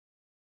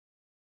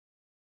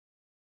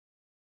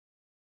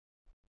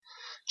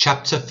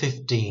Chapter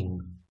 15.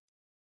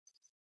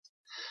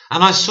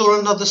 And I saw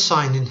another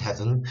sign in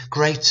heaven,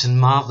 great and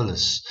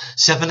marvellous,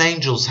 7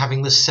 angels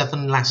having the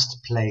 7 last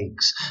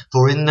plagues,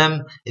 for in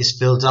them is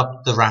filled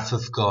up the wrath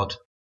of God.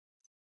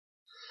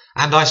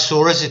 And I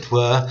saw, as it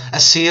were, a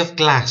sea of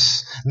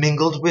glass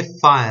mingled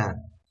with fire,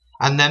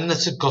 and them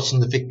that had gotten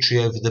the victory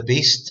over the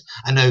beast,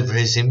 and over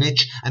his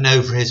image, and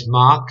over his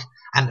mark,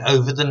 and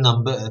over the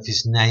number of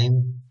his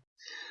name,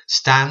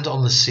 stand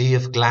on the sea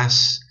of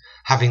glass,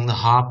 having the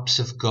harps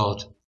of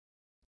God.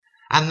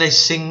 And they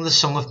sing the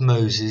song of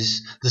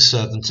Moses, the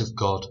servant of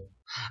God,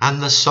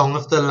 and the song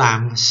of the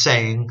Lamb,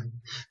 saying,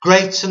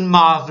 Great and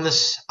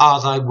marvellous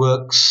are thy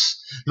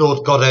works,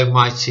 Lord God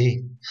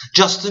Almighty.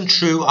 Just and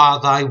true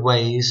are thy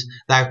ways,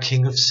 thou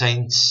King of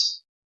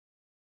saints.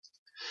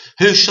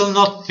 Who shall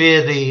not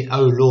fear thee,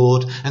 O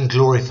Lord, and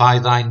glorify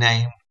thy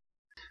name?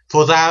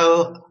 For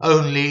thou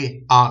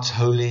only art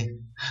holy.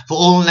 For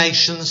all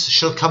nations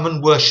shall come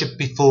and worship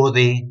before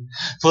thee,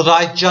 for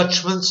thy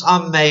judgments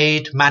are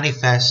made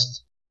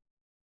manifest.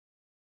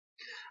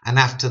 And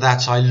after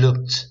that I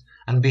looked,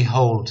 and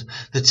behold,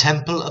 the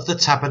temple of the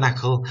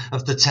tabernacle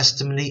of the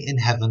testimony in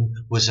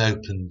heaven was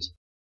opened.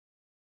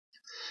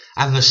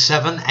 And the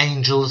 7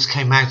 angels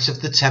came out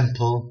of the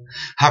temple,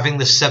 having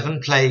the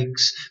 7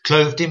 plagues,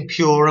 clothed in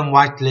pure and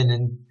white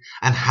linen,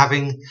 and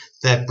having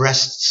their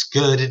breasts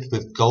girded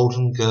with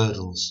golden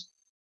girdles.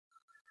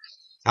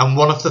 And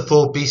one of the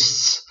 4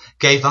 beasts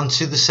gave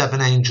unto the 7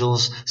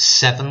 angels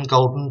 7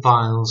 golden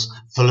vials,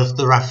 full of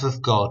the wrath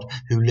of God,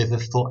 who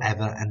liveth for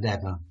ever and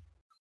ever.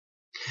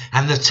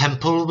 And the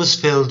temple was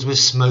filled with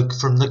smoke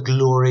from the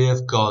glory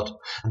of God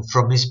and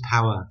from his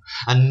power,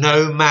 and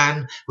no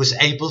man was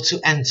able to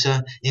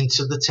enter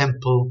into the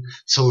temple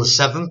till the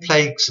 7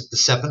 plagues of the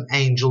 7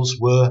 angels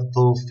were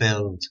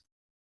fulfilled.